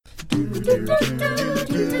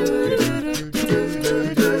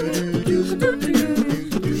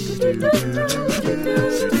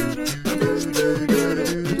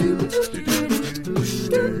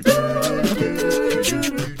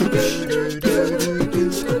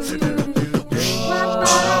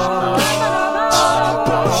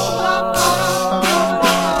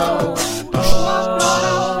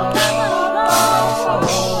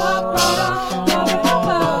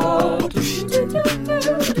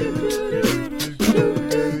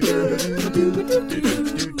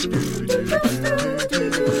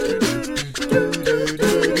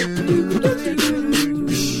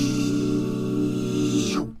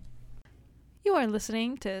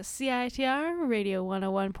Listening to CITR Radio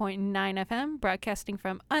 101.9 FM, broadcasting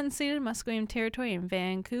from unceded Musqueam territory in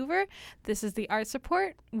Vancouver. This is the Arts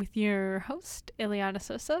Report with your host, Ileana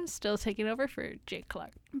Sosa, still taking over for Jake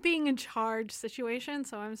Clark. Being in charge situation,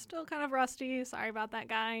 so I'm still kind of rusty. Sorry about that,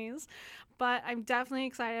 guys. But I'm definitely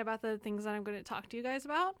excited about the things that I'm going to talk to you guys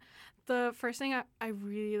about. The first thing I'm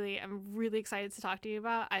really excited to talk to you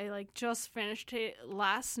about, I just finished it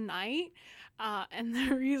last night. And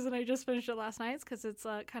the reason I just finished it last night is because it's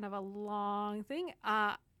kind of a long thing.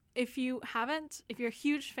 If you're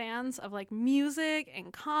huge fans of music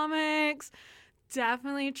and comics,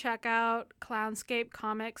 definitely check out Cloudscape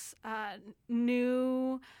Comics'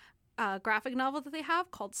 new graphic novel that they have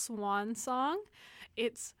called Swan Song.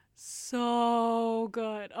 It's so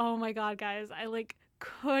good. Oh my god, guys. I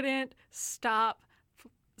couldn't stop.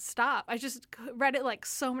 I just read it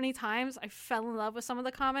so many times. I fell in love with some of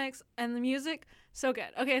the comics and the music. So good.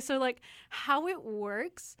 Okay, so how it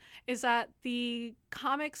works is that the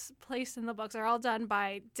comics placed in the books are all done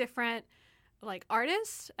by different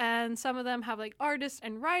artists, and some of them have artists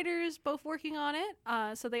and writers both working on it.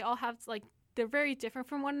 So they all have they're very different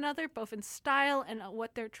from one another, both in style and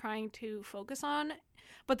what they're trying to focus on.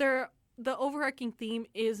 But the overarching theme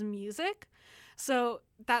is music. So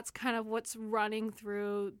that's kind of what's running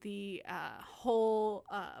through the whole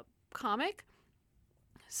comic.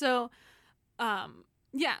 So,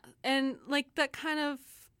 yeah. And that kind of,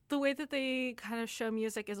 the way that they kind of show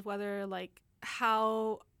music is whether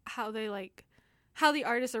how the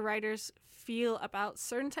artists or writers feel about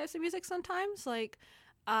certain types of music sometimes. There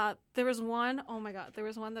was one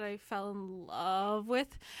that I fell in love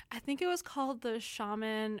with. I think it was called the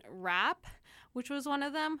Shaman Rap, which was one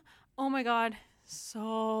of them. Oh my god.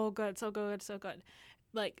 So good.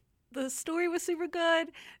 The story was super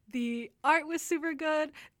good. The art was super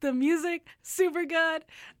good. The music, super good.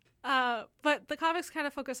 But the comics kind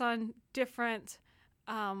of focus on different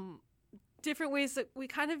ways that we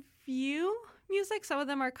kind of view music. Some of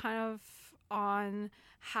them are kind of on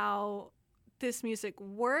how this music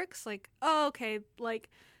works.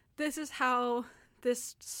 This is how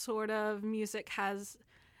this sort of music has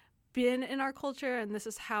been in our culture, and this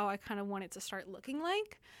is how I kind of want it to start looking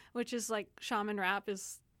like, which is shaman rap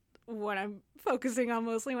is what I'm focusing on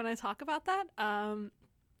mostly when I talk about that.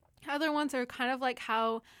 Other ones are kind of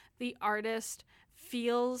how the artist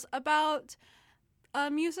feels about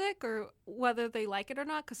music, or whether they like it or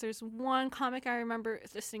not, because there's one comic I remember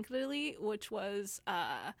distinctly, which was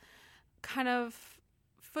kind of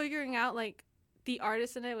figuring out the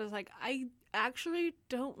artist in it was I actually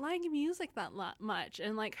don't like music that much,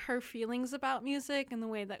 and her feelings about music and the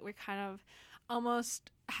way that we kind of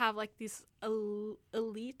almost have these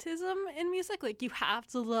elitism in music, you have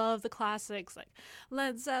to love the classics like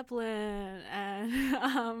Led Zeppelin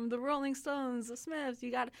and the Rolling Stones, the Smiths.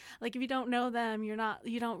 You got if you don't know them, you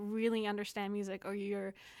don't really understand music, or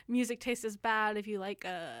your music taste is bad if you like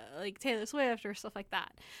Taylor Swift or stuff like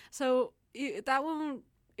that. So that one,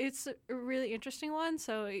 it's a really interesting one.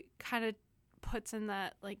 So it kind of puts in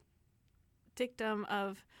that dictum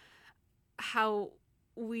of how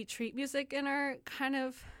we treat music in our kind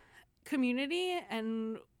of community,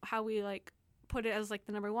 and how we put it as the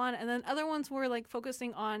number one. And then other ones were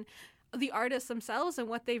focusing on the artists themselves and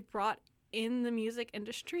what they've brought in the music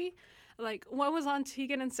industry. One was on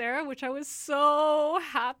Tegan and Sarah, which I was so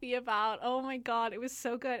happy about. Oh my god, it was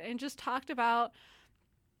so good, and just talked about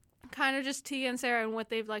kind of just Tegan and Sarah and what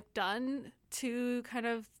they've done to kind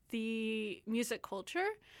of the music culture,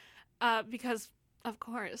 because of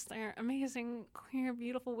course they're amazing, queer,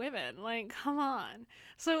 beautiful women. Come on.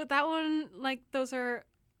 So that one, those are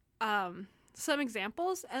some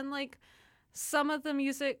examples, and some of the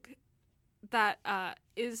music that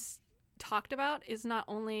is talked about is not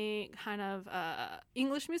only kind of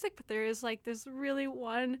English music, but there is this really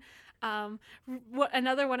one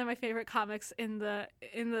another one of my favorite comics in the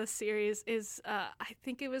series is I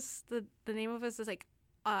think it was the name of it is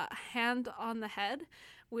Hand on the Head,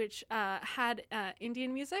 which had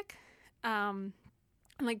Indian music,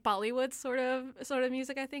 like Bollywood sort of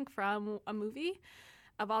music, I think, from a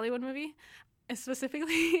Bollywood movie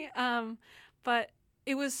specifically. But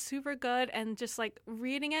it was super good, and just like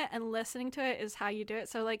reading it and listening to it is how you do it.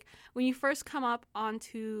 So like when you first come up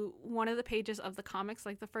onto one of the pages of the comics,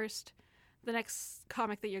 like the next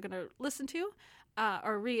comic that you're going to listen to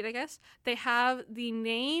or read, I guess, they have the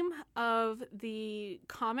name of the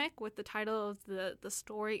comic, what the title of the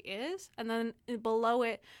story is, and then below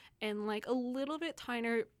it in like a little bit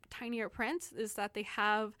tinier print is that they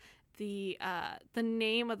have the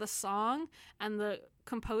name of the song and the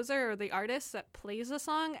composer or the artist that plays the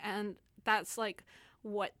song, and that's like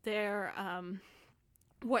what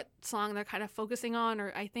song they're kind of focusing on,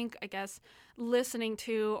 or I guess listening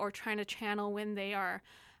to or trying to channel when they are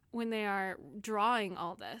drawing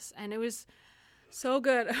all this. And it was so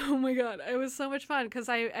good. Oh my god, it was so much fun, because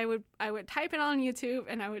I would type it on YouTube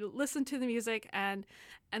and I would listen to the music, and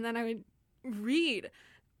then I would read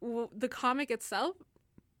the comic itself.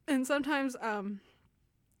 And sometimes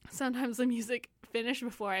the music finished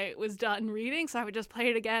before I was done reading, so I would just play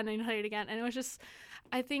it again and play it again. And it was just,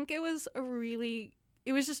 I think it was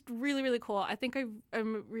just really, really cool. I think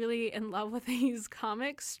I'm really in love with these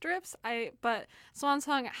comic strips. But Swan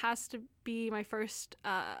Song has to be my first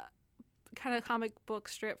kind of comic book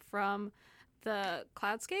strip from the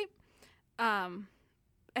Cloudscape. And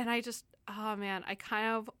I just, oh man, I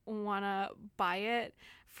kind of want to buy it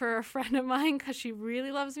for a friend of mine, because she really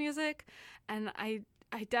loves music, and I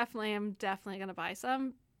definitely am going to buy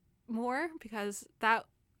some more, because that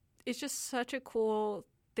is just such a cool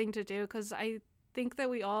thing to do. Because I think that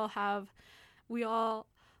we all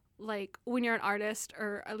like, when you're an artist,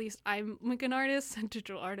 or at least I'm like an artist, a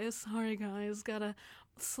digital artist, sorry guys, gotta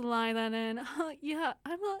slide that in. Yeah,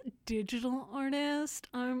 I'm a digital artist,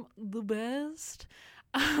 I'm the best.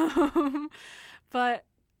 But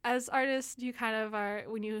as artists, you kind of are,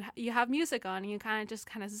 when you have music on, and you kind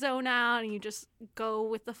of zone out, and you just go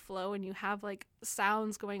with the flow, and you have like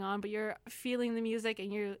sounds going on, but you're feeling the music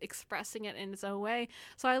and you're expressing it in its own way.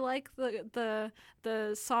 So I like the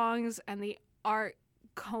songs and the art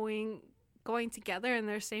going together in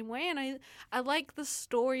their same way, and I like the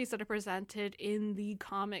stories that are presented in the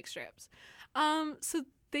comic strips. So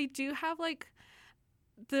they do have like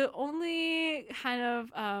the only kind of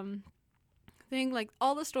thing, like,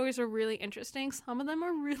 all the stories are really interesting. Some of them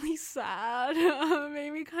are really sad,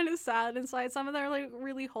 made me kind of sad inside. Some of them are like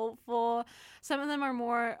really hopeful. Some of them are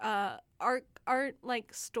more art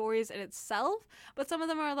like stories in itself, but some of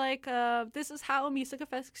them are like this is how music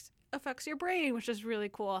affects your brain, which is really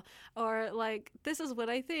cool, or like this is what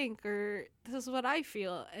I think, or this is what I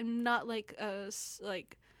feel, and not like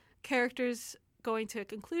like characters going to a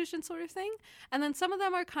conclusion sort of thing. And then some of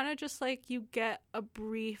them are kind of just like you get a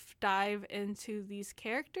brief dive into these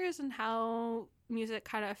characters and how music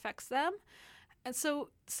kind of affects them. And so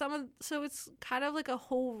it's kind of like a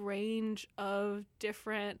whole range of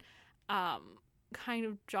different kind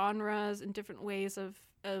of genres and different ways of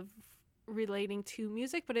relating to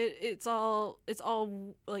music, but it's all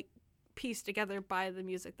like pieced together by the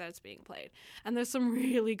music that's being played. And there's some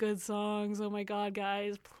really good songs. Oh my god,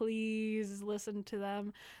 guys, please listen to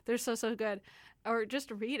them. They're so good. Or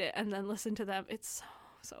just read it and then listen to them. It's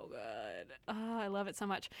so good. Oh, I love it so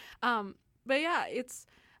much. But yeah,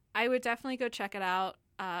 I would definitely go check it out.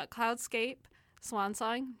 Cloudscape, Swan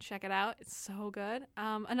Song, check it out. It's so good.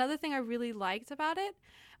 Another thing I really liked about it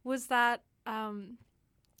was that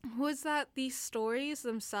these stories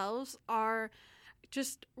themselves are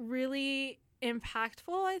just really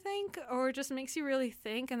impactful, I think, or just makes you really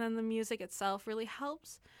think, and then the music itself really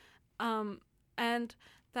helps. And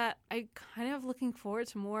that I kind of looking forward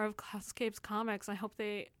to more of Cloudscape's comics. I hope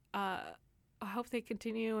they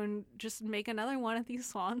continue and just make another one of these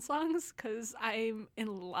Swan Songs, because I'm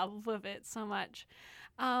in love with it so much.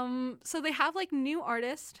 So they have like new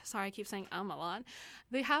artists. Sorry, I keep saying a lot.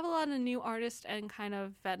 They have a lot of new artists and kind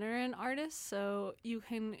of veteran artists, so you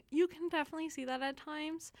can definitely see that at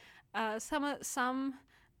times. Some of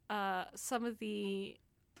the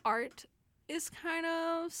art is kind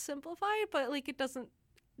of simplified, but like it doesn't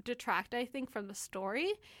detract, I think, from the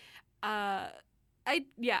story. I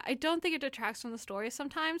don't think it detracts from the story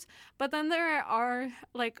sometimes, but then there are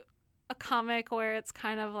like a comic where it's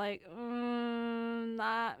kind of like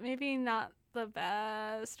maybe not the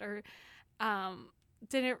best, or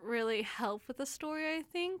didn't really help with the story, I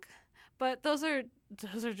think. But those are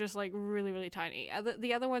just like really, really tiny.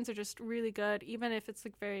 The other ones are just really good. Even if it's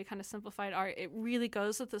like very kind of simplified art, it really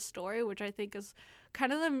goes with the story, which I think is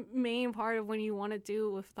kind of the main part of when you want to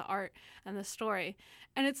do with the art and the story.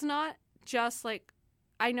 And it's not just like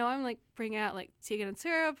I know I'm like bringing out like Tegan and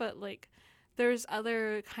Sarah, but like there's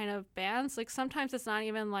other kind of bands. Like sometimes it's not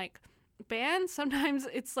even like bands. Sometimes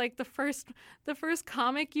it's like the first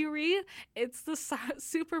comic you read. It's the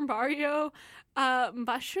Super Mario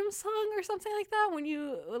mushroom song or something like that. When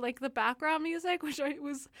you like the background music, which I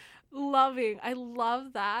was loving. I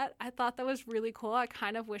love that. I thought that was really cool. I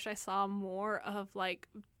kind of wish I saw more of like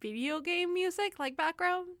video game music, like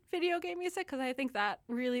background video game music, because I think that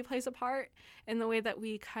really plays a part in the way that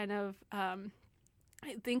we kind of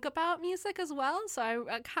think about music as well. So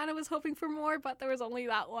I kind of was hoping for more, but there was only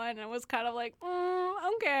that one, and I was kind of like,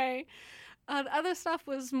 okay. The other stuff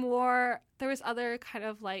was more, there was other kind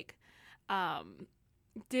of like,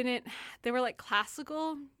 they were like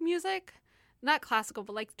classical music, not classical,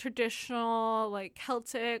 but like traditional, like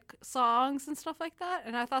Celtic songs and stuff like that.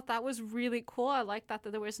 And I thought that was really cool. I liked that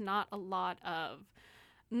there was not a lot of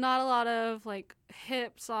like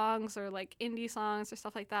hip songs or like indie songs or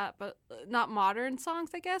stuff like that, but not modern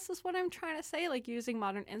songs, I guess is what I'm trying to say, like using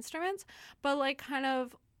modern instruments, but like kind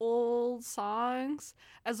of old songs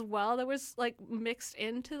as well that was like mixed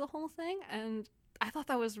into the whole thing. And I thought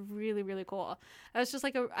that was really, really cool. I was just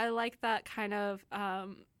like, I like that kind of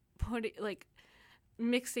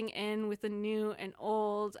mixing in with the new and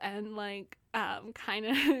old and like kind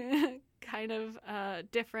of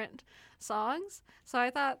different songs. So I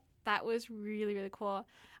thought that was really, really cool.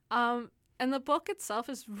 And the book itself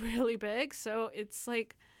is really big, so it's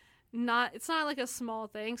like it's not like a small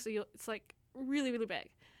thing. So it's like really, really big.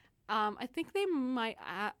 I think they might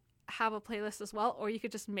have a playlist as well, or you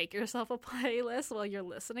could just make yourself a playlist while you're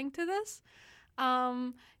listening to this.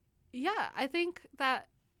 Yeah, I think that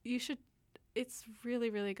you should. It's really,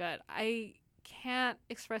 really good. I can't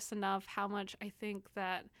express enough how much I think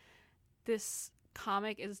that this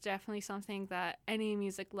comic is definitely something that any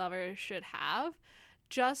music lover should have,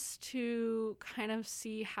 just to kind of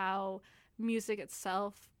see how music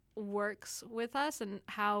itself works with us and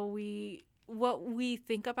what we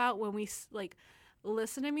think about when we like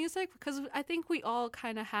listen to music. Because I think we all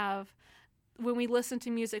kind of have, when we listen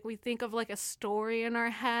to music, we think of like a story in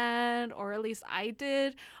our head, or at least I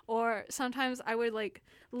did. Or sometimes I would like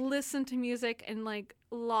listen to music in like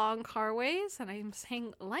long car ways, and I'm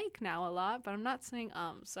saying like now a lot, but I'm not saying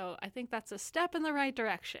so I think that's a step in the right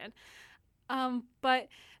direction. But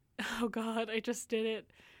oh god, I just did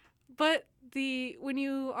it. But when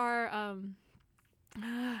you are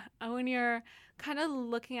when you're kind of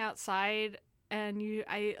looking outside, and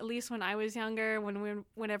at least when I was younger,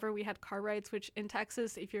 whenever we had car rides, which in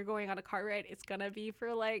Texas, if you're going on a car ride, it's gonna be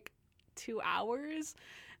for like 2 hours,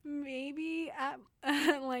 maybe.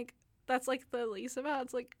 Like that's like the least amount.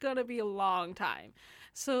 It's like gonna be a long time.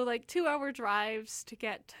 So like 2-hour drives to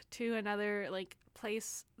get to another like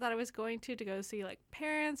place that I was going to go see like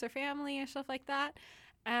parents or family and stuff like that,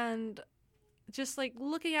 and just like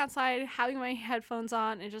looking outside, having my headphones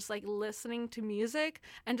on and just like listening to music,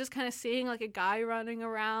 and just kind of seeing like a guy running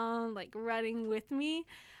around, like running with me,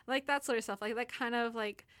 like that sort of stuff, like that kind of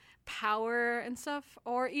like power and stuff.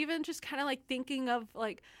 Or even just kind of like thinking of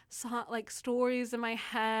like stories in my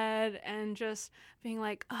head, and just being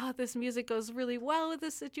like, oh, this music goes really well with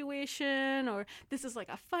this situation, or this is like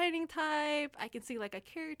a fighting type. I can see like a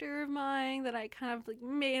character of mine that I kind of like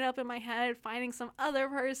made up in my head finding some other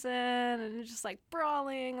person, and just like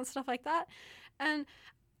brawling and stuff like that. And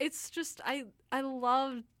it's just I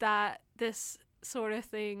love that this sort of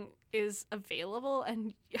thing is available,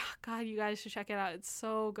 and god, you guys should check it out. It's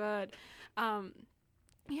so good.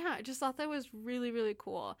 Yeah, I just thought that was really, really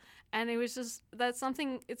cool. And it was just,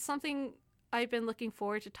 it's something I've been looking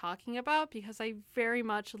forward to talking about, because I very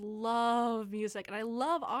much love music and I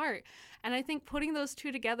love art. And I think putting those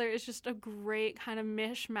two together is just a great kind of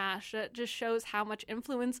mishmash that just shows how much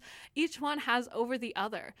influence each one has over the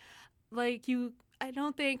other. Like I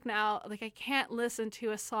don't think now, like I can't listen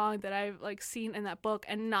to a song that I've like seen in that book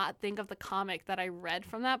and not think of the comic that I read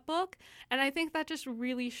from that book. And I think that just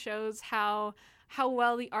really shows how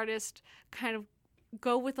well the artist kind of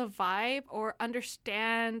go with a vibe, or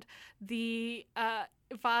understand the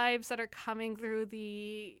vibes that are coming through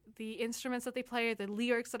the instruments that they play, the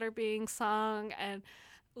lyrics that are being sung, and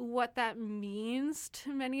what that means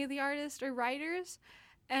to many of the artists or writers.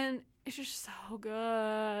 And it's just so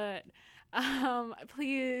good.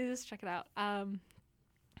 Please check it out.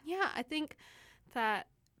 Yeah, I think that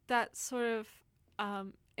sort of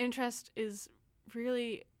interest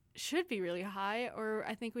should be really high, or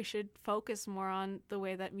I think we should focus more on the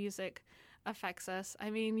way that music affects us. I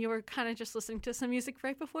mean, you were kind of just listening to some music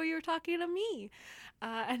right before you were talking to me,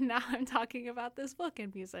 and now I'm talking about this book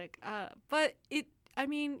and music. But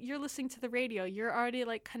you're listening to the radio. You're already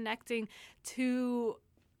like connecting to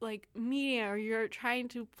like media, or you're trying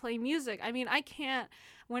to play music. I mean, I can't,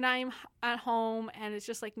 when I'm at home and it's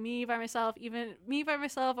just like me by myself, even me by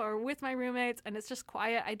myself or with my roommates, and it's just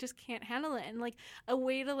quiet, I just can't handle it. And like a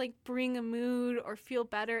way to like bring a mood or feel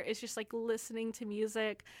better is just like listening to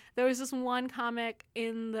music. There was this one comic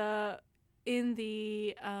in the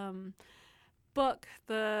book,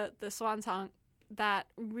 the Swan Song, that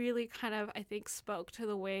really kind of, I think, spoke to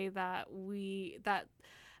the way that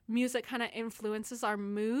music kind of influences our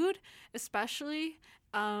mood, especially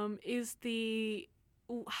is the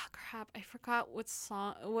I forgot what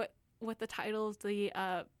the title of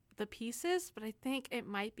the piece is, but I think it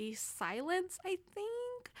might be Silence. I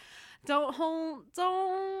think don't hold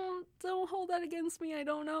that against me. I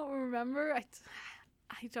don't remember.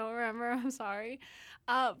 I don't remember. I'm sorry.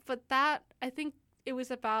 But that, I think it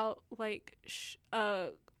was about like a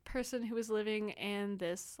person who was living in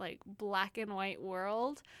this like black and white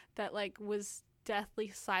world that like was deathly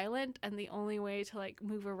silent, and the only way to like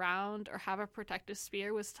move around or have a protective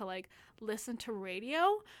sphere was to like listen to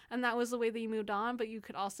radio, and that was the way that you moved on. But you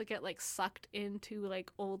could also get like sucked into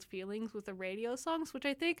like old feelings with the radio songs, which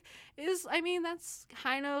I think is, I mean, that's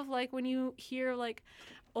kind of like when you hear like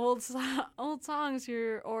old songs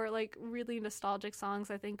or like really nostalgic songs,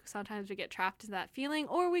 I think sometimes we get trapped in that feeling,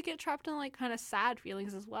 or we get trapped in like kind of sad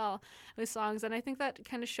feelings as well with songs. And I think that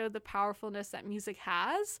kind of showed the powerfulness that music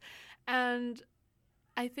has. And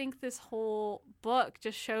I think this whole book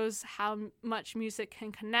just shows how much music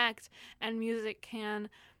can connect, and music can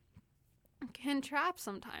trap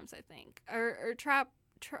sometimes, I think, or trap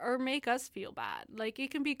or make us feel bad. Like,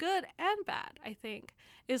 it can be good and bad, I think,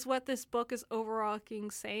 is what this book is overall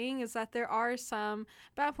saying, is that there are some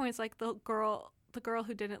bad points, like the girl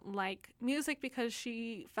who didn't like music because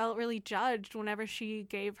she felt really judged whenever she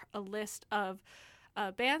gave a list of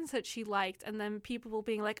bands that she liked, and then people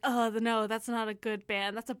being like, oh, no, that's not a good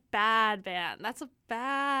band, that's a bad band,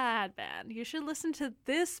 you should listen to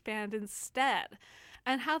this band instead.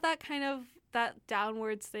 And how that kind of, that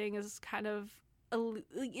downwards thing is kind of,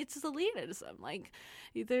 it's elitism. Like,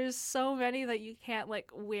 there's so many that you can't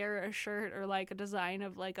like wear a shirt or like a design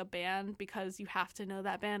of like a band because you have to know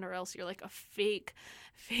that band, or else you're like a fake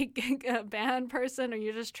band person, or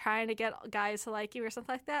you're just trying to get guys to like you or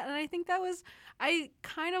something like that. And I think I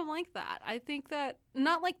kind of like that. I think that,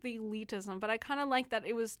 not like the elitism, but I kind of like that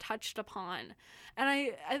it was touched upon.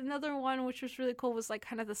 And another one which was really cool was like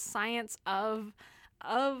kind of the science of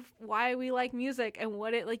why we like music and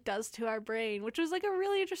what it like does to our brain, which was like a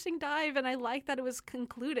really interesting dive. And I like that it was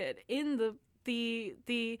concluded in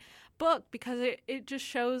the book, because it just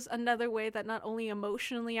shows another way that not only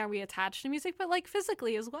emotionally are we attached to music, but like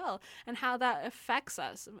physically as well, and how that affects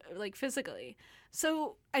us like physically.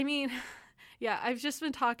 So I mean, yeah, I've just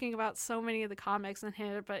been talking about so many of the comics in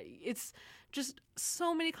here, but it's just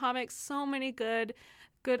so many comics, so many good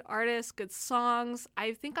artists, good songs.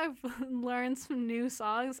 I think I've learned some new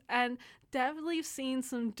songs and definitely seen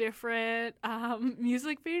some different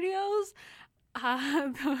music videos.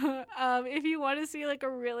 If you want to see like a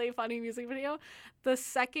really funny music video, the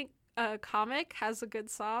second comic has a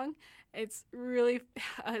good song. It's really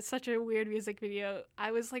such a weird music video.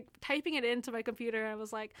 I was like typing it into my computer and I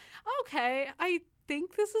was like, okay, I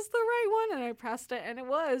think this is the right one, and I pressed it and it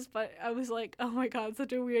was, but I was like, oh my god,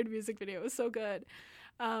 such a weird music video. It was so good.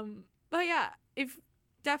 But yeah,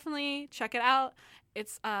 definitely check it out.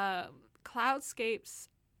 It's Cloudscape's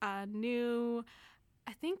new,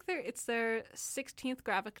 I think it's their 16th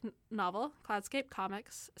graphic novel, Cloudscape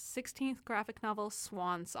Comics, 16th graphic novel,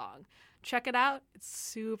 Swan Song. Check it out. It's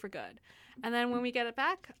super good. And then when we get it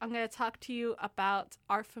back, I'm going to talk to you about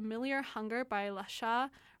Our Familiar Hunger by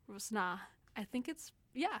Laisha Rosnau. I think it's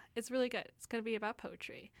really good. It's going to be about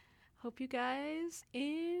poetry. Hope you guys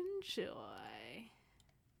enjoy.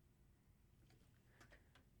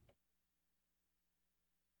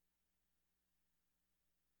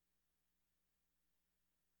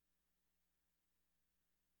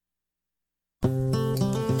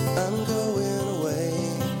 I'm going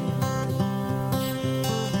away.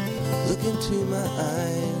 Look into my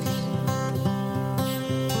eyes.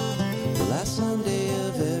 The last Sunday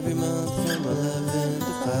of every month from 11 to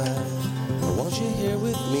 5. I want you here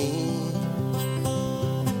with me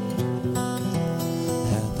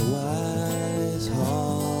at the Wise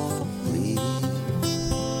Hall Fleet.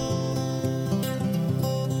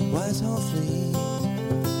 Wise Hall Fleet.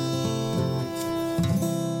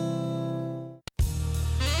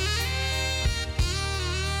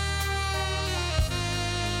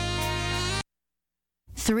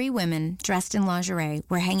 Three women, dressed in lingerie,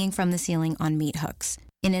 were hanging from the ceiling on meat hooks.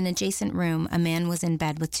 In an adjacent room, a man was in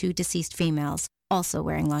bed with two deceased females, also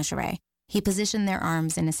wearing lingerie. He positioned their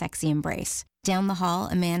arms in a sexy embrace. Down the hall,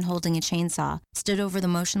 a man holding a chainsaw stood over the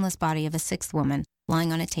motionless body of a sixth woman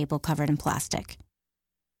lying on a table covered in plastic.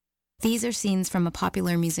 These are scenes from a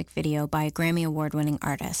popular music video by a Grammy Award-winning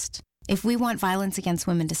artist. If we want violence against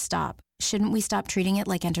women to stop, shouldn't we stop treating it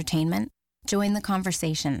like entertainment? Join the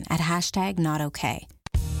conversation at #NotOK.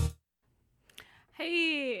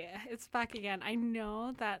 Hey, it's back again. I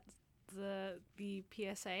know that the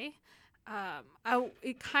PSA,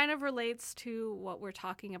 it kind of relates to what we're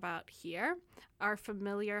talking about here, our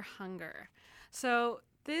familiar hunger. So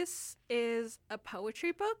this is a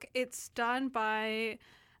poetry book. It's done by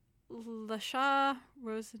Laisha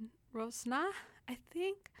Rosnau, I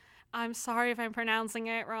think. I'm sorry if I'm pronouncing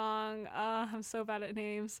it wrong. I'm so bad at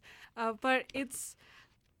names. But it's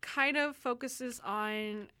kind of focuses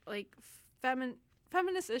on like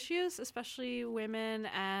feminist issues, especially women,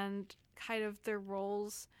 and kind of their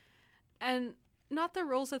roles, and not the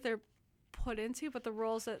roles that they're put into, but the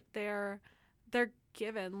roles that they're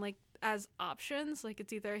given, like as options. Like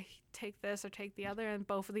it's either take this or take the other, and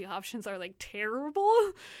both of the options are like terrible.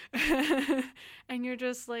 And you're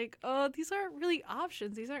just like, oh, these aren't really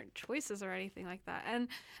options, these aren't choices or anything like that. And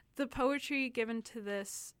the poetry given to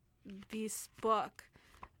this book,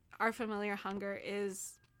 Our Familiar Hunger,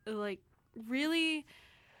 is like really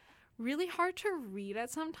really hard to read at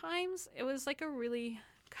sometimes. It was like a really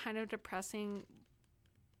kind of depressing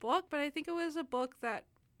book, but I think it was a book that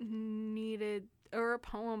needed, or a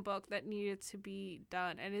poem book that needed to be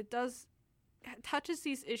done. And it touches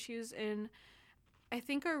these issues in, I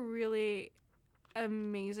think, a really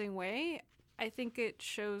amazing way. I think it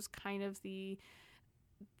shows kind of the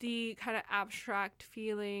kind of abstract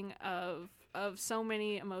feeling of so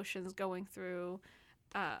many emotions going through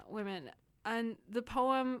women. And the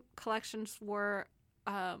poem collections were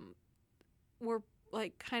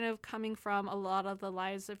like kind of coming from a lot of the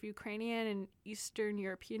lives of Ukrainian and Eastern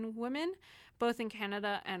European women, both in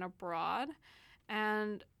Canada and abroad.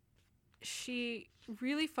 And she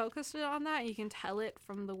really focused it on that. You can tell it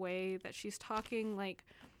from the way that she's talking. Like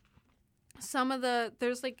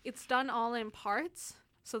there's like, it's done all in parts.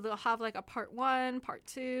 So they'll have like a part 1, part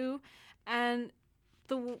 2, and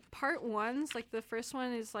the part 1s, like the first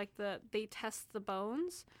one is like they test the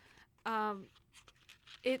bones.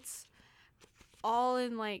 It's all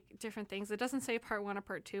in like different things. It doesn't say part 1 or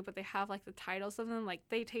part 2, but they have like the titles of them. Like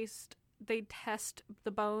they test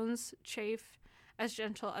the bones, chafe, as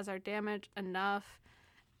gentle as our damage, enough.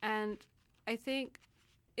 And I think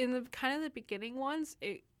in the kind of the beginning ones,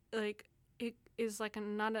 it is like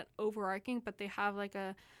not an overarching, but they have like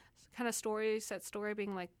a kind of set story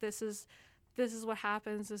being like, this is what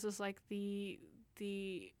happens. This is like the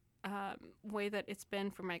way that it's been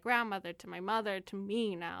from my grandmother to my mother to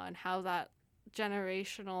me now, and how that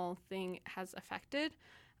generational thing has affected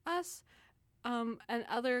us. And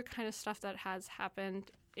other kind of stuff that has happened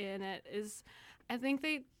in it is, I think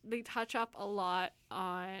they touch up a lot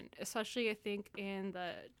on, especially I think in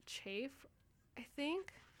the chafe, I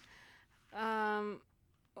think,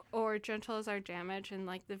 or gentle as our damage, and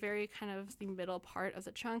like the very kind of the middle part of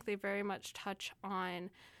the chunk, they very much touch on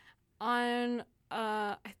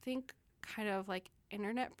I think kind of like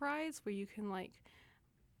internet brides, where you can like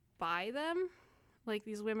buy them, like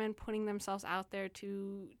these women putting themselves out there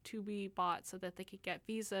to be bought so that they could get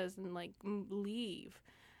visas and like leave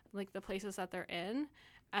like the places that they're in.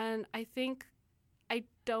 And I think I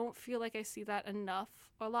don't feel like I see that enough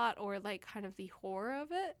a lot, or like kind of the horror of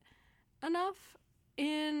it enough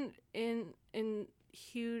in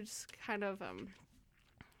huge kind of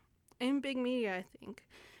in big media, I think.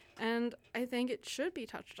 And I think it should be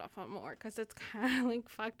touched up on more, because it's kind of like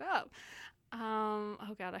fucked up. Oh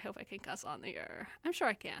god, I hope I can cuss on the air. I'm sure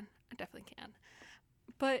I can. I definitely can.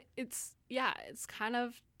 But it's kind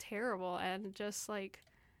of terrible, and just like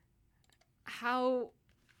how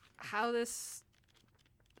these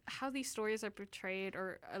stories are portrayed,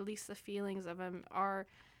 or at least the feelings of them, are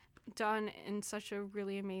done in such a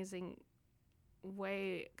really amazing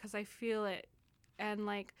way, because I feel it. And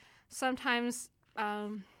like sometimes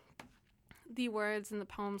the words in the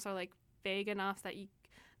poems are like vague enough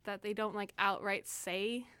that they don't like outright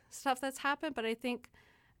say stuff that's happened, but I think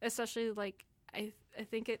especially like I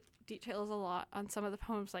think it details a lot on some of the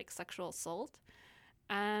poems, like sexual assault,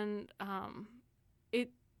 and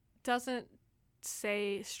it doesn't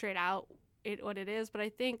say straight out what it is, but I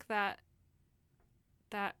think that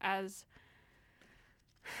as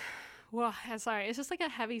well, sorry, it's just like a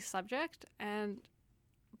heavy subject,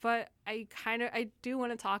 but I do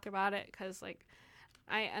want to talk about it, because like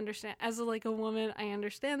I understand, as a woman, I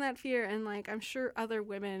understand that fear, and like I'm sure other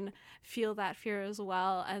women feel that fear as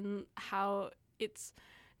well, and how it's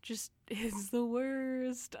just is the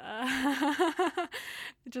worst.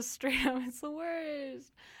 Just straight up, it's the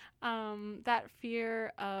worst. That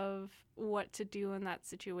fear of what to do in that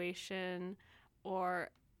situation, or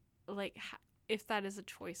like if that is a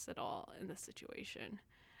choice at all in the situation,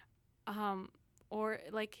 or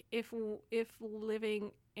like if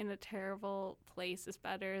living in a terrible place is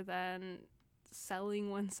better than selling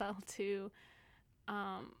oneself to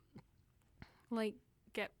like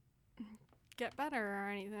get better or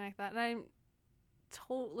anything like that. And I'm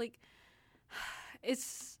told, like,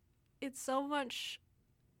 it's so much,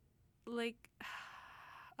 like,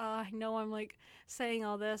 I know I'm like saying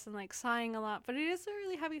all this and like sighing a lot, but it is a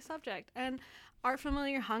really heavy subject, and Our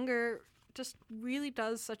Familiar Hunger just really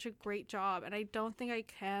does such a great job, and I don't think I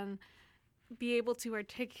can be able to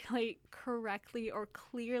articulate correctly or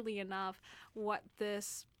clearly enough what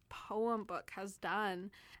this poem book has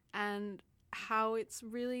done, and how it's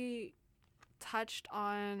really touched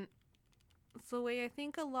on the way I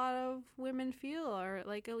think a lot of women feel, or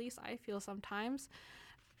like at least I feel sometimes,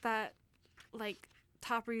 that like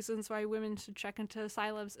Top Reasons Why Women Should Check Into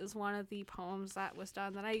Asylums is one of the poems that was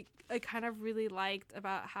done that I kind of really liked,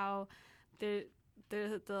 about how the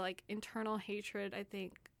like internal hatred I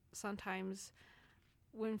think sometimes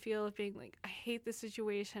women feel of being like, I hate this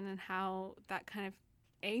situation, and how that kind of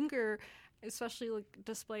anger, especially like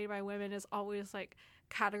displayed by women, is always like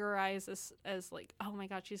categorized as like, oh my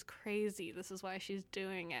god, she's crazy, this is why she's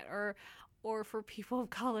doing it. Or for people of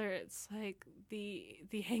color, it's like the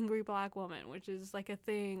angry black woman, which is like a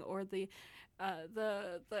thing, or the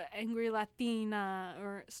angry Latina,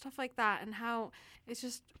 or stuff like that. And how it's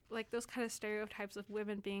just like those kind of stereotypes of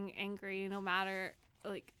women being angry, no matter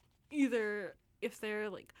like either if they're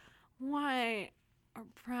like white or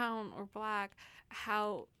brown or black,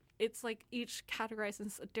 how it's like each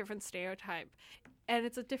categorizes a different stereotype, and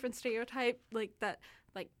it's a different stereotype like that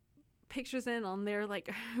like pictures in on their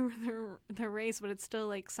like their race, but it's still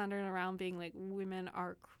like centered around being like women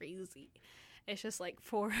are crazy. It's just like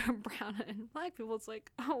for brown and black people, it's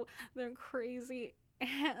like, oh, they're crazy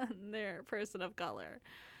and they're a person of color,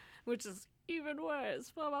 which is even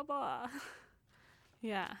worse, blah blah blah.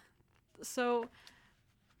 Yeah, so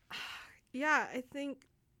yeah, I think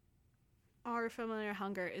Our Familiar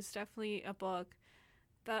Hunger is definitely a book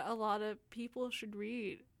that a lot of people should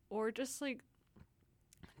read, or just like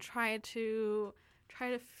try to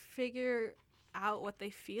figure out what they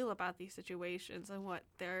feel about these situations and what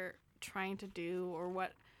they're trying to do, or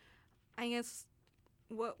what I guess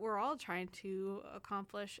what we're all trying to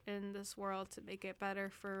accomplish in this world to make it better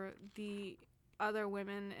for the other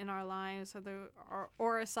women in our lives,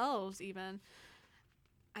 or ourselves even.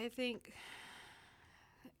 I think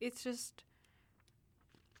it's just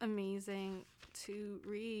amazing to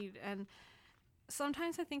read, and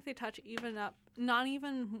sometimes I think they touch even up, not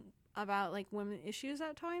even about like women issues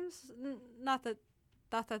at times, not that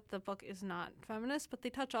the book is not feminist, but they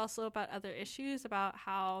touch also about other issues, about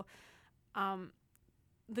how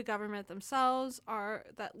the government themselves are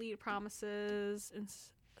that lead promises and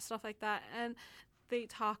stuff like that. And they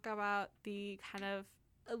talk about the kind of,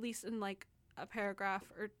 at least in like a paragraph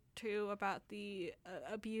or two, about the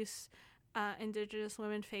abuse Indigenous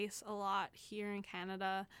women face a lot here in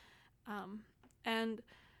Canada, and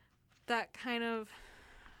that kind of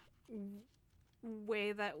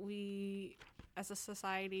way that we as a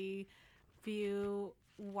society view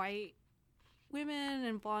white women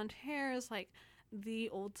and blonde hair as like the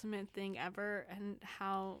ultimate thing ever, and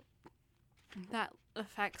how that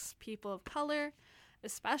affects people of color,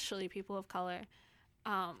 especially people of color,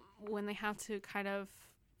 when they have to kind of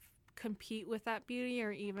compete with that beauty,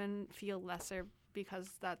 or even feel lesser because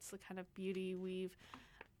that's the kind of beauty we've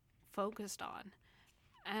focused on.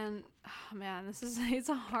 And oh man, it's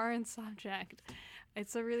a hard subject.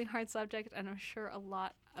 It's a really hard subject, and I'm sure a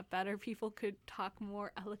lot of better people could talk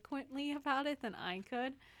more eloquently about it than I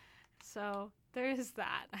could. So there is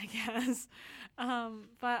that, I guess.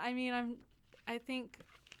 But I mean, I think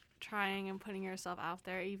trying and putting yourself out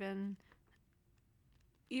there, even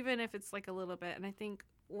if it's like a little bit, and I think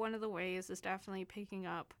one of the ways is definitely picking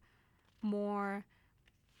up more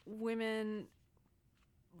women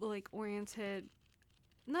like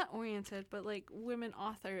not oriented, but like women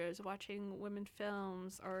authors, watching women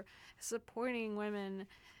films, or supporting women,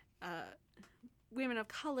 women of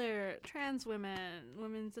color, trans women,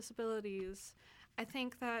 women's disabilities. I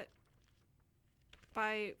think that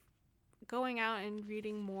by going out and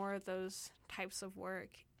reading more of those types of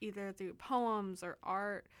work, either through poems or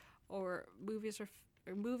art or movies or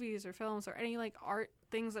films, or any like art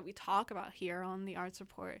things that we talk about here on the Arts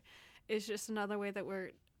Report, is just another way that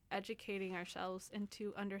we're educating ourselves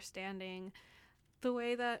into understanding the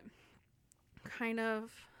way that kind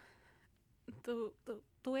of the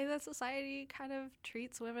way that society kind of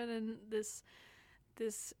treats women in this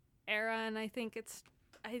era, and I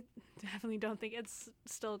definitely don't think it's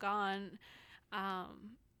still gone.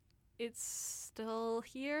 It's still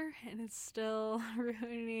here, and it's still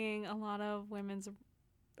ruining a lot of women's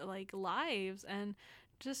like lives, and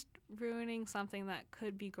just ruining something that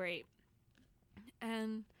could be great.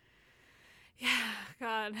 And yeah,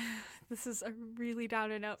 God, this is a really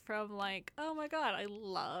downer note from like, oh my God, I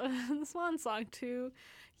love the Swan Song too.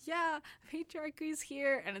 Yeah, patriarchy's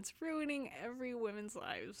here and it's ruining every woman's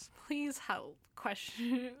lives. Please help.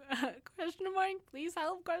 Question mark. Please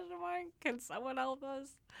help. Question mark. Can someone help us?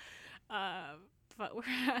 But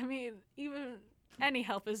I mean, even any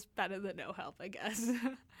help is better than no help, I guess.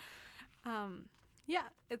 Yeah,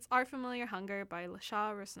 it's Our Familiar Hunger by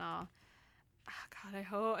Laisha Rosnau. God,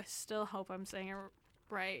 I still hope I'm saying it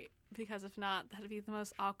right, because if not, that'd be the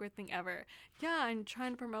most awkward thing ever. Yeah, I'm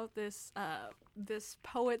trying to promote this this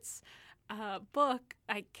poet's book.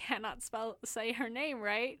 I cannot say her name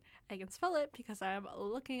right. I can spell it because I'm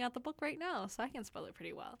looking at the book right now, so I can spell it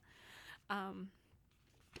pretty well.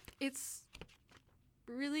 It's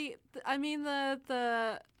really, I mean,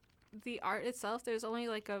 the art itself, there's only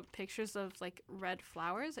like pictures of like red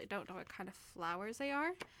flowers. I don't know what kind of flowers they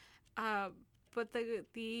are. But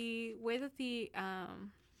the way that the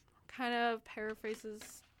kind of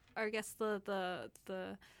paraphrases, or I guess the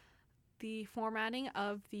formatting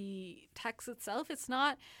of the text itself, it's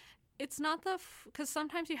not because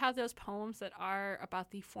sometimes you have those poems that are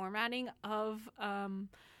about the formatting of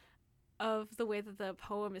the way that the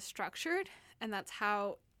poem is structured, and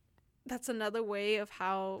that's another way of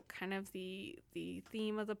how kind of the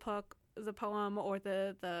theme of the poem, or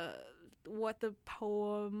what the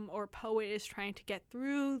poem or poet is trying to get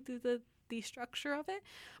through the structure of it.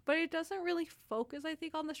 But it doesn't really focus, I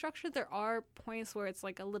think, on the structure. There are points where it's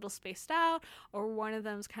like a little spaced out, or one of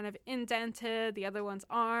them's kind of indented, the other ones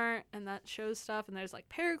aren't, and that shows stuff, and there's like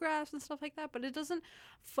paragraphs and stuff like that, but it doesn't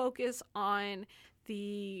focus on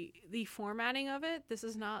the formatting of it. This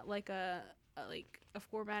is not like a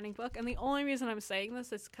formatting book. And the only reason I'm saying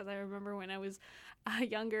this is because I remember when I was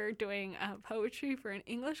younger doing poetry for an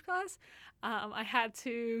English class, I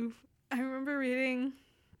remember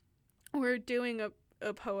we're doing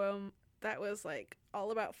a poem that was like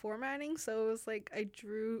all about formatting. So it was like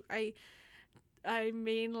I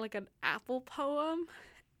made like an apple poem,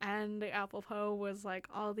 and the apple poem was like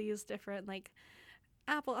all these different like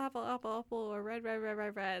apple, or red,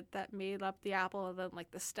 that made up the apple, and then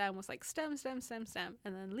like the stem was like stem, and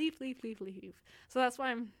then leaf. So that's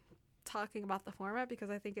why I'm talking about the format, because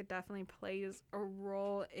I think it definitely plays a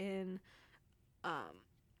role in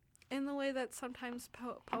the way that sometimes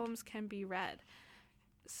poems can be read.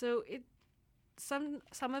 So some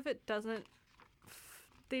of it doesn't.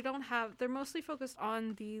 They're mostly focused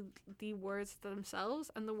on the words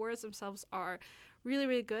themselves, and the words themselves are really,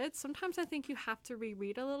 really good. Sometimes I think you have to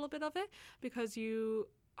reread a little bit of it, because you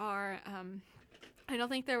are, I don't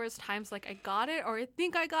think there was times like I got it, or I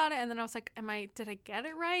think I got it, and then I was like, did I get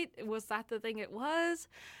it right? Was that the thing it was?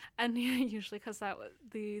 And usually, because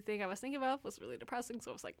the thing I was thinking about was really depressing,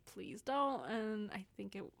 so I was like, please don't. And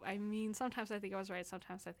sometimes I think I was right,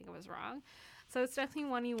 sometimes I think I was wrong. So it's definitely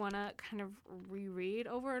one you want to kind of reread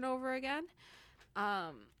over and over again.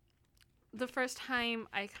 The first time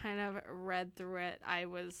I kind of read through it, I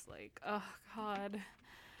was like, oh God,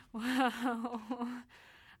 wow.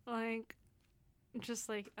 Like, just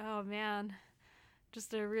like, oh man,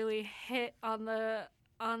 just a really hit on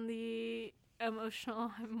the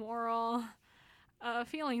emotional and moral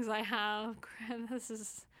feelings I have. This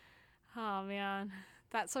is, oh man,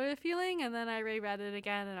 that sort of feeling. And then I reread it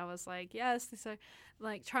again, and I was like, yes, these are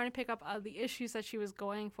like trying to pick up the issues that she was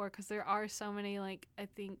going for, because there are so many, like, I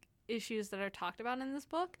think, issues that are talked about in this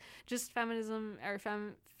book. Just feminism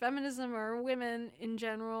or women in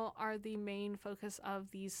general are the main focus of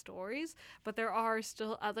these stories, but there are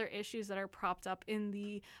still other issues that are propped up in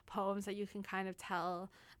the poems that you can kind of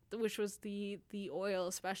tell, which was the oil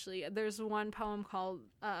especially. There's one poem called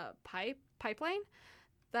Pipeline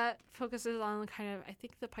that focuses on kind of, I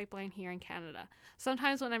think, the pipeline here in Canada.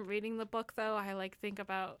 Sometimes when I'm reading the book, though, I like think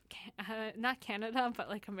about not Canada, but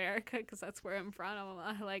like America, because that's where I'm from.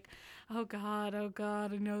 I'm like, oh God, I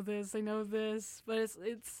know this, but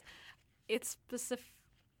it's specific.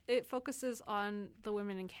 It focuses on the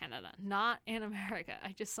women in Canada, not in America.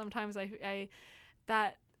 I just sometimes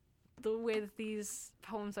that the way that these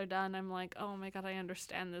poems are done, I'm like, oh my God, I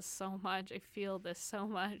understand this so much. I feel this so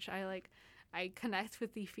much. I connect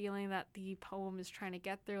with the feeling that the poem is trying to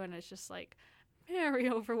get through, and it's just like, very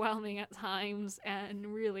overwhelming at times and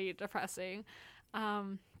really depressing.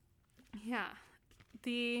 I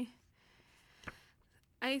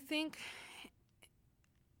think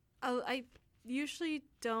I usually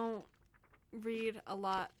don't read a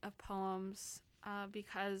lot of poems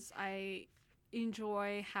because I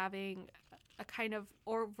enjoy having a kind of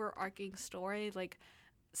overarching story, like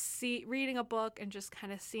reading a book and just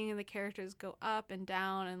kind of seeing the characters go up and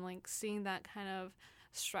down, and like seeing that kind of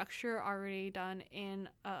structure already done in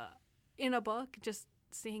a book, just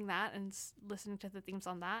seeing that and listening to the themes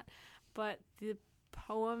on that. But the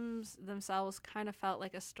poems themselves kind of felt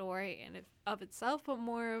like a story in of itself, but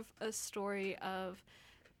more of a story of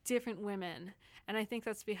different women. And I think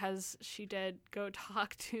that's because she did go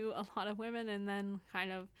talk to a lot of women and then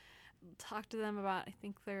kind of talk to them about, I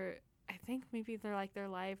think maybe they're like their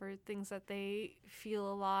life or things that they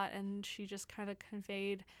feel a lot, and she just kind of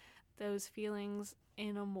conveyed those feelings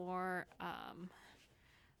in a more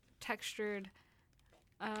textured,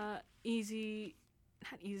 not easy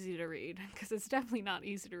to read, because it's definitely not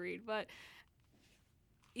easy to read, but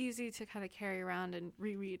easy to kind of carry around and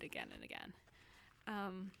reread again and again.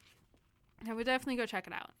 I would definitely go check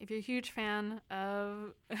it out if you're a huge fan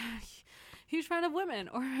of women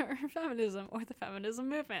or feminism or the feminism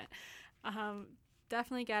movement.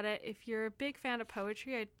 Definitely get it. If you're a big fan of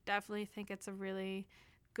poetry, I definitely think it's a really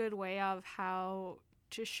good way of how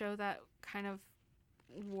to show that kind of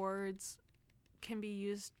words can be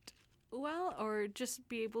used well, or just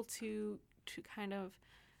be able to kind of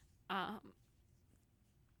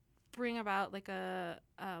bring about like a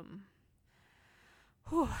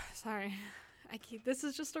this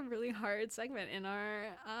is just a really hard segment in our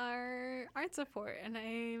art support, and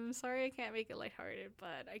I'm sorry I can't make it lighthearted,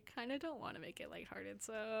 but I kind of don't want to make it lighthearted,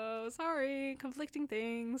 so sorry, conflicting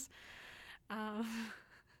things.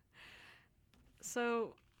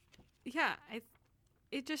 So yeah,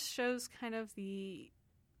 it just shows kind of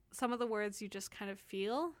some of the words you just kind of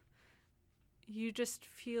feel. You just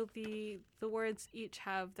feel the words each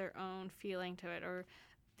have their own feeling to it, or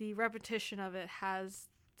the repetition of it has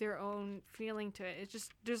their own feeling to it. It's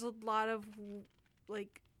just, there's a lot of,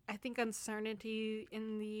 like, I think uncertainty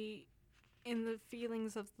in the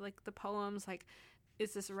feelings of like the poems, like,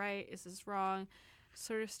 is this right, is this wrong,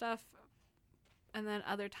 sort of stuff. And then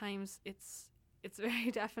other times it's very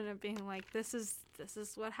definite, being like, this is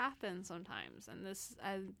what happens sometimes, and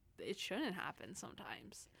it shouldn't happen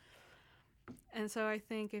sometimes. And so I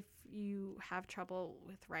think if you have trouble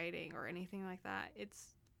with writing or anything like that,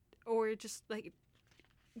 or just like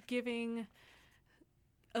giving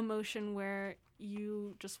emotion where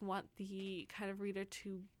you just want the kind of reader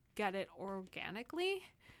to get it organically.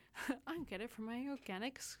 I get it from my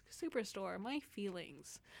organic superstore, my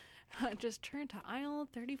feelings. Just turn to aisle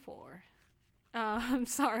 34. I'm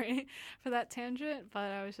sorry for that tangent,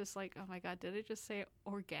 but I was just like, oh my god, did it just say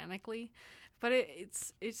organically? But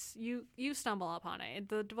it's you stumble upon it.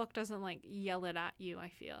 The book doesn't like yell it at you, I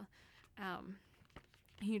feel.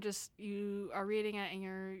 You are reading it and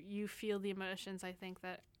you feel the emotions, I think,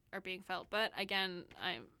 that are being felt. But again,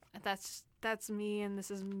 that's me, and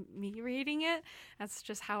this is me reading it. That's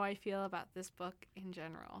just how I feel about this book in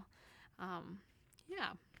general.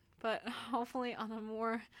 Yeah, but hopefully on a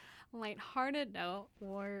more lighthearted note,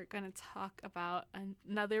 we're going to talk about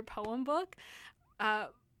another poem book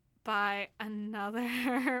by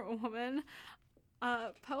another woman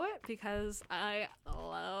poet, because I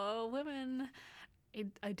love women.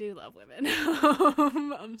 I do love women.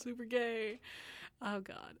 I'm super gay. Oh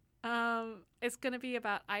god. It's going to be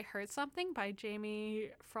about I Heard Something by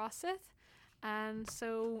Jaime Forsythe. And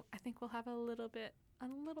so I think we'll have a little bit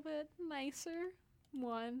nicer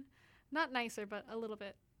one. Not nicer, but a little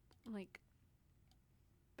bit like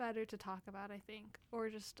better to talk about, I think, or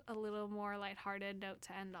just a little more lighthearted note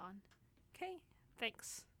to end on. Okay,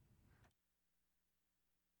 thanks.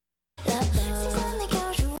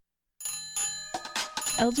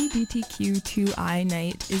 LGBTQ2I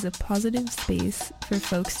Night is a positive space for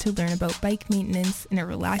folks to learn about bike maintenance in a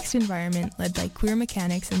relaxed environment led by queer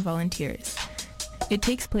mechanics and volunteers. It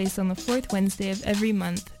takes place on the fourth Wednesday of every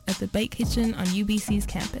month at the Bike Kitchen on UBC's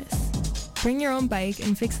campus. Bring your own bike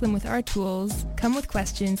and fix them with our tools, come with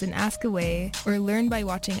questions and ask away, or learn by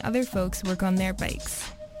watching other folks work on their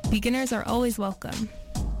bikes. Beginners are always welcome.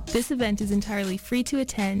 This event is entirely free to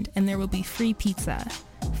attend, and there will be free pizza.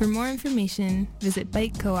 For more information, visit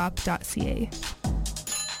bikecoop.ca.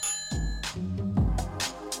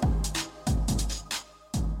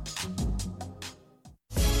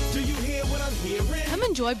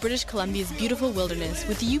 enjoy British Columbia's beautiful wilderness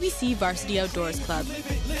with the UBC Varsity Outdoors Club.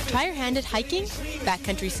 Try your hand at hiking,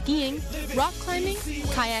 backcountry skiing, rock climbing,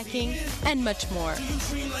 kayaking, and much more.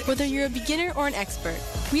 Whether you're a beginner or an expert,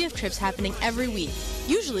 we have trips happening every week,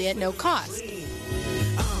 usually at no cost.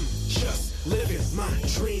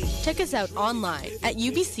 Check us out online at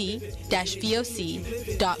ubc-voc.com.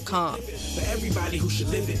 For everybody who should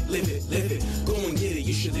live it, live it, live it. Go and get it,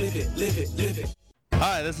 you should live it, live it, live it.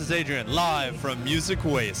 Hi, this is Adrian, live from Music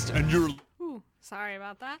Waste, and you're... Ooh, sorry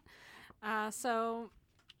about that. So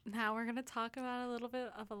now we're going to talk about a little bit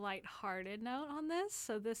of a lighthearted note on this.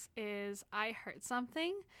 So this is I Heard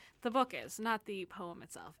Something. The book is, not the poem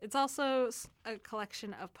itself. It's also a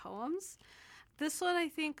collection of poems. This one, I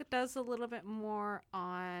think, does a little bit more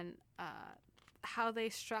on how they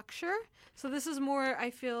structure. So this is more, I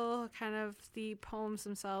feel, kind of the poems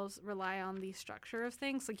themselves rely on the structure of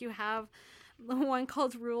things. Like you have the one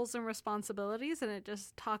called Rules and Responsibilities, and it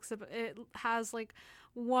just talks about, it has like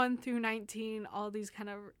 1 through 19, all these kind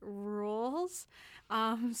of rules.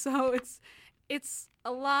 So it's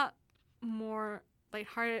a lot more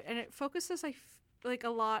lighthearted, and it focuses, like a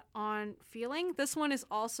lot on feeling. This one is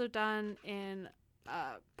also done in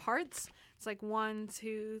parts. It's like 1,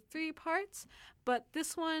 2, 3 parts, but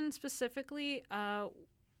this one specifically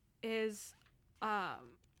is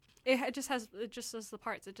it just says the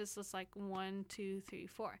parts. It just says like 1, 2, 3,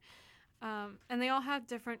 4, and they all have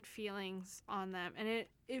different feelings on them, and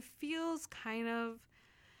it feels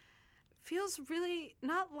really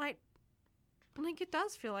not light. Like, it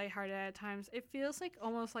does feel lighthearted at times. It feels like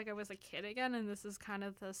almost like I was a kid again, and this is kind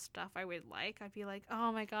of the stuff I would like. I'd be like,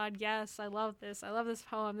 oh my god, yes, I love this. I love this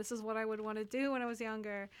poem. This is what I would want to do when I was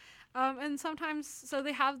younger. And sometimes, so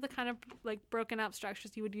they have the kind of like broken up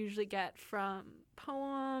structures you would usually get from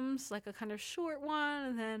poems, like a kind of short one,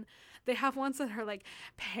 and then they have ones that are like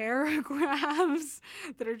paragraphs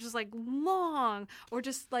that are just like long, or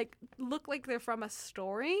just like look like they're from a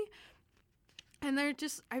story. And they're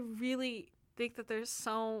just, I really think that there's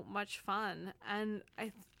so much fun, and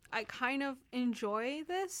I kind of enjoy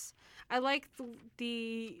this. I like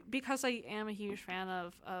the because I am a huge fan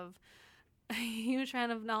of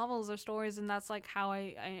novels or stories, and that's like how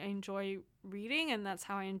I enjoy reading, and that's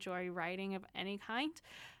how I enjoy writing of any kind.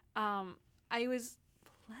 I was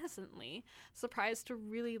pleasantly surprised to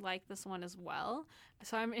really like this one as well.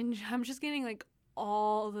 So I'm just getting like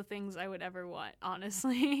all the things I would ever want,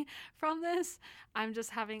 honestly, from this. I'm just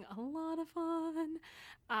having a lot of fun.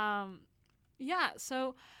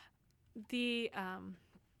 So the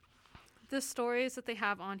stories that they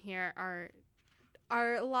have on here are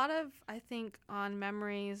a lot of, I think, on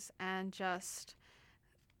memories, and just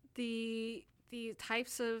the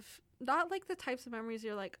types of, not like the types of memories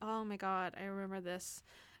you're like, oh my god, I remember this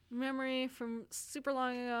memory from super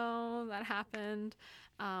long ago that happened.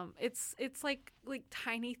 It's like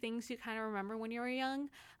tiny things you kind of remember when you were young.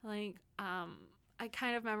 Like a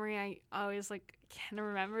kind of memory I always like can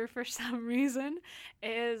remember for some reason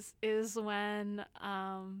is when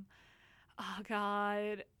oh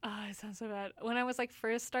god, it sounds so bad. When I was like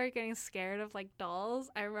first started getting scared of like dolls,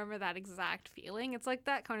 I remember that exact feeling. It's like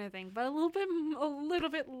that kind of thing, but a little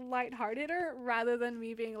bit lighthearted-er, rather than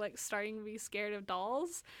me being like starting to be scared of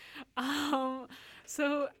dolls.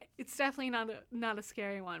 So it's definitely not a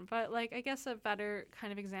scary one, but like I guess a better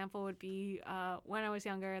kind of example would be when I was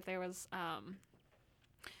younger, there was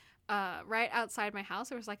right outside my house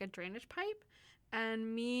there was like a drainage pipe.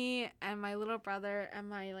 And me and my little brother and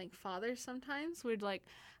my like father sometimes would like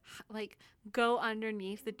go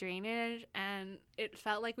underneath the drainage, and it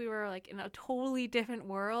felt like we were like in a totally different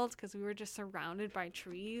world because we were just surrounded by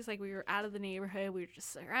trees. Like we were out of the neighborhood, we were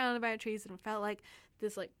just surrounded by trees, and it felt like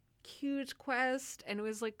this like huge quest, and it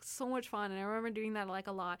was like so much fun. And I remember doing that like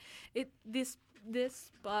a lot. This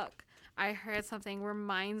book, I Heard Something,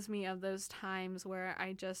 reminds me of those times where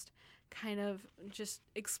I just kind of just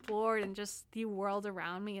explored, and just the world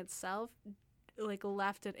around me itself like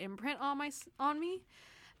left an imprint on me,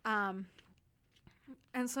 and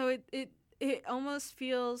so it almost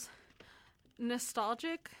feels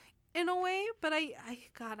nostalgic in a way, but I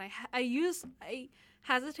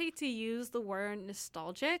hesitate to use the word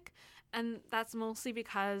nostalgic, and that's mostly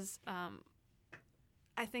because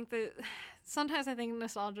I think that sometimes I think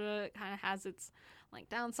nostalgia kind of has its like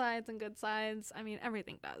downsides and good sides. I mean,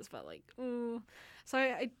 everything does, but like, ooh. So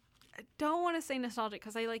I don't want to say nostalgic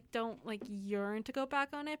because I like don't like yearn to go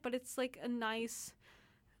back on it, but it's like a nice.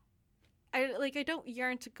 I don't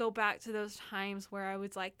yearn to go back to those times where I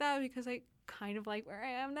was like that, because I kind of like where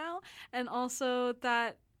I am now, and also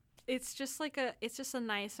that it's just a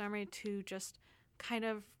nice memory to just kind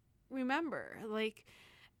of remember. Like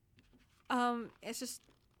it's just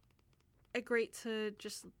great to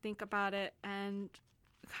just think about it and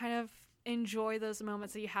kind of enjoy those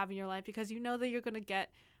moments that you have in your life, because you know that you're going to get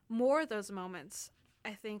more of those moments.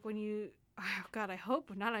 I think when you, oh God, I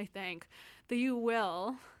hope, not I think, that you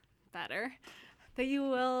will, better, that you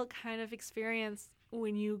will kind of experience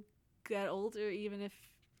when you get older, even if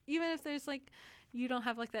there's like, you don't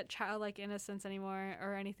have like that childlike innocence anymore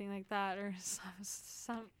or anything like that, or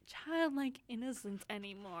some childlike innocence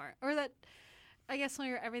anymore, or that, I guess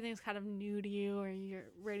when everything's kind of new to you, or you're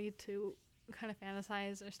ready to kind of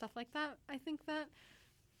fantasize or stuff like that. I think that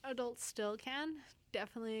adults still can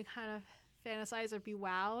definitely kind of fantasize or be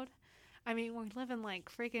wowed. I mean, we live in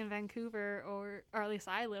like freaking Vancouver, or at least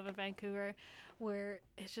I live in Vancouver, where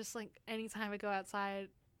it's just like anytime I go outside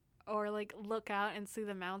or like look out and see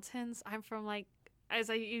the mountains. I'm from like, as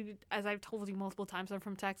I've told you multiple times, I'm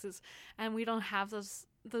from Texas, and we don't have those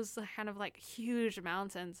kind of like huge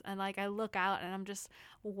mountains, and like I look out and I'm just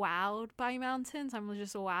wowed by mountains. I'm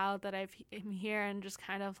just wowed that I'm here, and just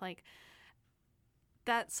kind of like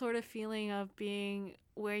that sort of feeling of being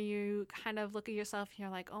where you kind of look at yourself and you're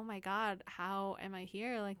like, oh my God, how am I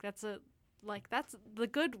here? Like that's the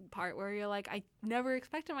good part, where you're like, I never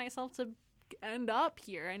expected myself to end up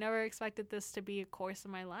here. I never expected this to be a course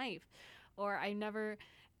of my life, or I never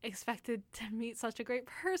expected to meet such a great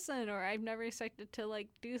person, or I've never expected to like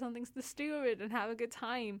do something so stupid and have a good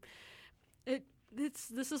time.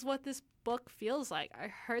 This is what this book feels like. I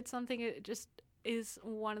heard something, it just is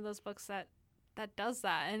one of those books that does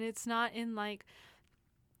that, and it's not in like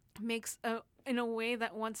in a way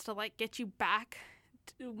that wants to like get you back,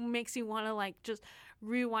 makes you want to like just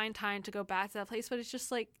rewind time to go back to that place, but it's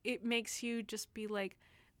just like it makes you just be like,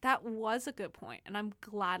 that was a good point, and I'm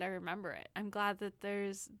glad I remember it. I'm glad that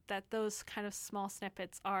those kind of small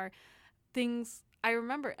snippets are things I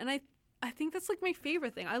remember, and I think that's like my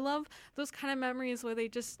favorite thing. I love those kind of memories where they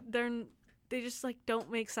just like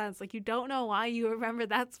don't make sense. Like you don't know why you remember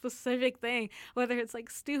that specific thing, whether it's like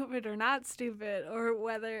stupid or not stupid, or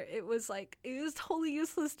whether it was like it was totally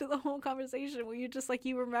useless to the whole conversation, where you just like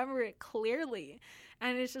you remember it clearly.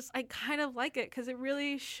 And it's just, I kind of like it because it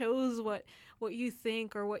really shows what you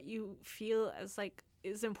think or what you feel as like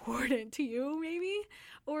is important to you, maybe,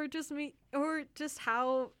 or just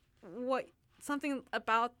how what something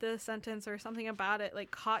about the sentence or something about it like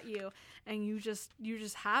caught you, and you just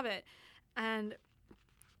have it. And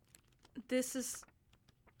this is,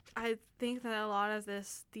 I think that a lot of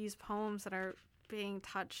these poems that are being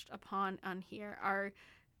touched upon on here are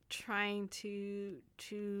trying to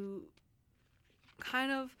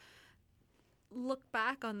kind of look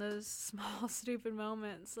back on those small stupid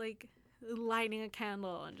moments, like lighting a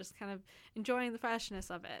candle and just kind of enjoying the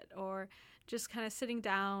freshness of it, or just kind of sitting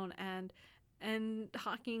down and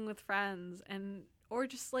talking with friends, or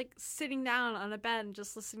just like sitting down on a bed and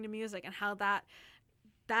just listening to music, and how that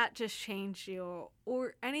just changed you,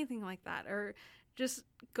 or anything like that, or just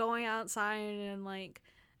going outside and like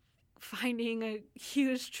finding a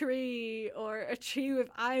huge tree, or a tree with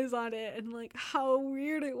eyes on it, and like how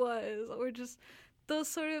weird it was, or just those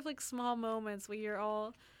sort of like small moments where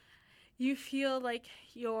you feel like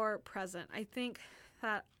you're present. I think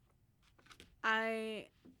that I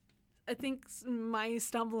think my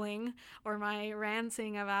stumbling or my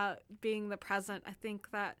ranting about being the present, I think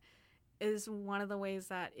that is one of the ways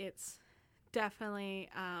that it's definitely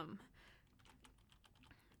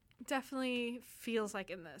feels like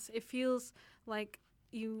in this. It feels like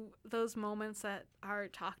those moments that are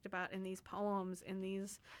talked about in these poems, in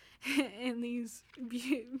these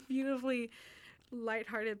beautifully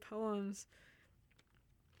lighthearted poems,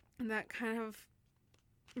 and that kind of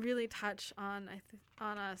really touch on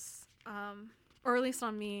us, or at least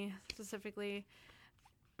on me specifically,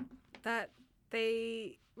 that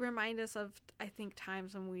they remind us of, I think,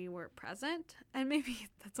 times when we were present. And maybe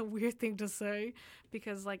that's a weird thing to say,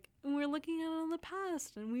 because like we're looking at it in the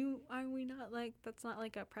past, and we not like, that's not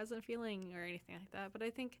like a present feeling or anything like that. But I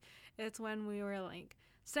think it's when we were like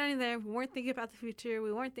standing there, we weren't thinking about the future,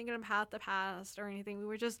 we weren't thinking about the past or anything, we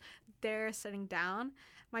were just there sitting down.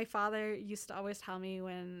 My father used to always tell me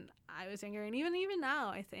when I was younger, and even now,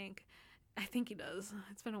 I think he does,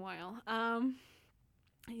 it's been a while,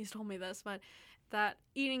 he's told me this, but that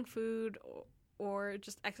eating food or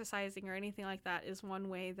just exercising or anything like that is one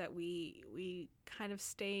way that we kind of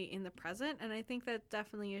stay in the present. And I think that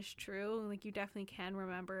definitely is true. Like, you definitely can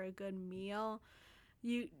remember a good meal.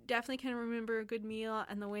 You definitely can remember a good meal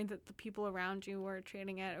and the way that the people around you were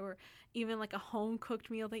treating it, or even like a home-cooked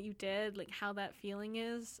meal that you did, like how that feeling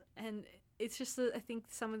is. And it's just, I think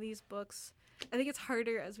some of these books, I think it's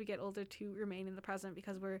harder as we get older to remain in the present,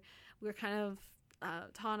 because we're kind of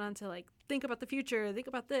taught on to like think about the future, think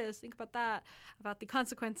about this, think about that, about the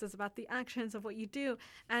consequences, about the actions of what you do,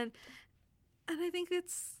 and I think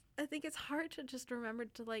it's hard to just remember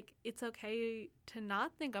to like it's okay to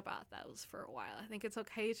not think about those for a while. I think it's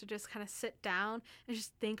okay to just kind of sit down and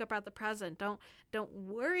just think about the present. Don't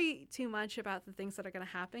worry too much about the things that are going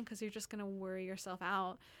to happen because you're just going to worry yourself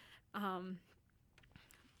out.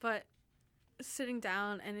 But sitting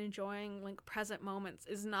down and enjoying like present moments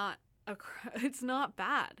is not it's not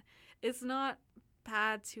bad. It's not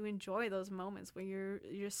bad to enjoy those moments where you're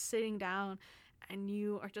just sitting down and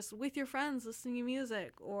you are just with your friends listening to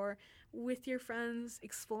music, or with your friends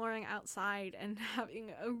exploring outside and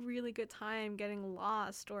having a really good time getting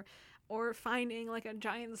lost, or finding like a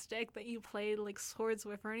giant stick that you played like swords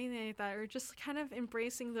with or anything like that, or just kind of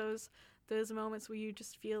embracing those moments where you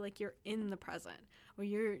just feel like you're in the present, where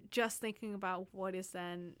you're just thinking about what is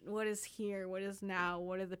then, what is here, what is now,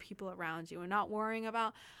 what are the people around you, and not worrying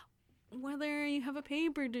about whether you have a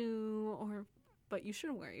paper due, but you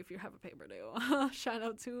shouldn't worry if you have a paper due. Shout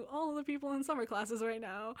out to all the people in summer classes right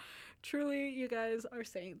now. Truly, you guys are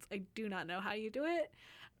saints. I do not know how you do it.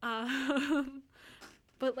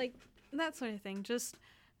 But like that sort of thing, just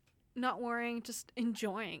not worrying, just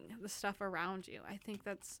enjoying the stuff around you. I think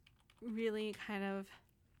that's really kind of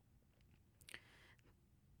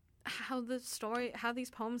how these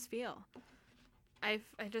poems feel. I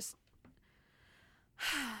just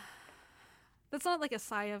that's not like a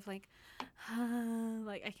sigh of like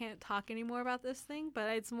I can't talk anymore about this thing, but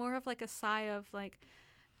it's more of like a sigh of like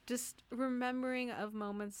just remembering of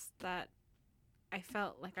moments that I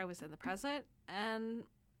felt like I was in the present, and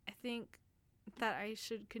I think that I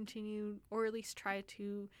should continue, or at least try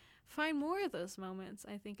to find more of those moments.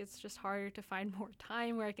 I think it's just harder to find more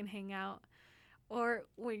time where I can hang out, or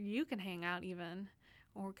where you can hang out even,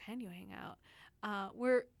 or can you hang out?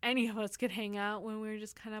 Where any of us could hang out when we're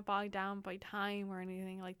just kind of bogged down by time or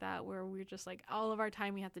anything like that, where we're just like all of our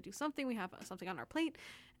time we have to do something, we have something on our plate,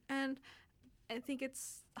 and I think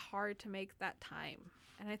it's hard to make that time.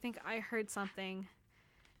 And I think I Heard Something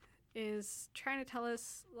is trying to tell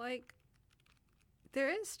us like there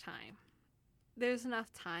is time. There's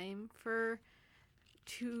enough time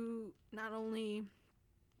to not only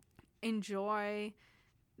enjoy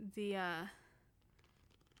the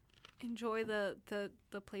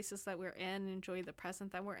places that we're in, enjoy the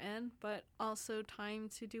present that we're in, but also time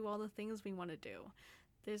to do all the things we want to do.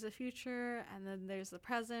 There's a future, and then there's the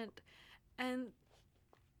present, and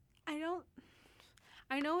I know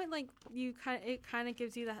it like it kind of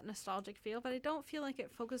gives you that nostalgic feel, but I don't feel like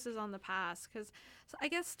it focuses on the past, because I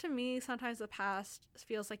guess to me sometimes the past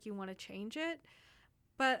feels like you want to change it,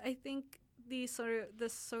 but I think this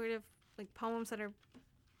sort of like poems that are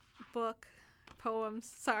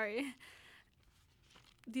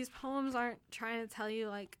these poems aren't trying to tell you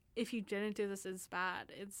like if you didn't do this it's bad.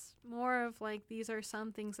 It's more of like these are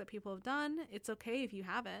some things that people have done. It's okay if you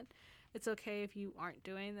haven't. It's okay if you aren't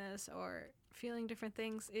doing this or feeling different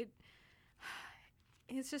things.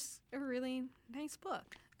 It's just a really nice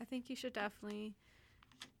book. I think you should definitely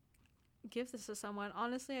give this to someone.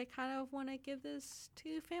 Honestly, I kind of want to give this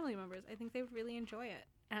to family members. I think they would really enjoy it.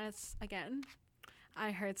 And it's, again,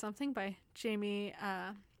 I Heard Something by Jaime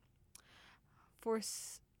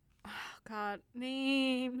Forsythe?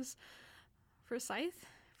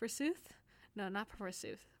 No, not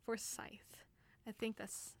Forsythe. Forsythe. I think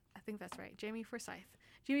that's right. Jaime Forsythe.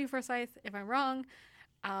 Jaime Forsythe, if I'm wrong,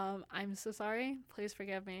 I'm so sorry. Please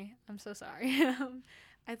forgive me. I'm so sorry.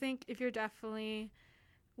 I think if you're definitely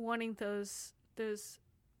wanting these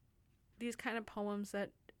kind of poems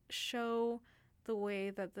that show the way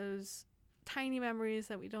that those tiny memories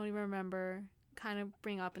that we don't even remember kind of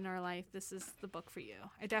bring up in our life, this is the book for you.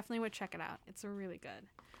 I definitely would check it out. It's really good.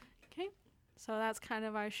 Okay, so that's kind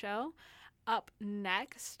of our show. Up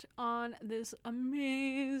next on this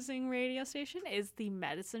amazing radio station is The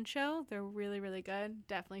Medicine Show. They're really, really good.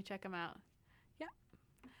 Definitely check them out. Yeah.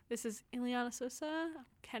 This is Ileana Sosa.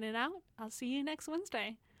 Kenning out. I'll see you next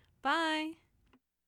Wednesday. Bye.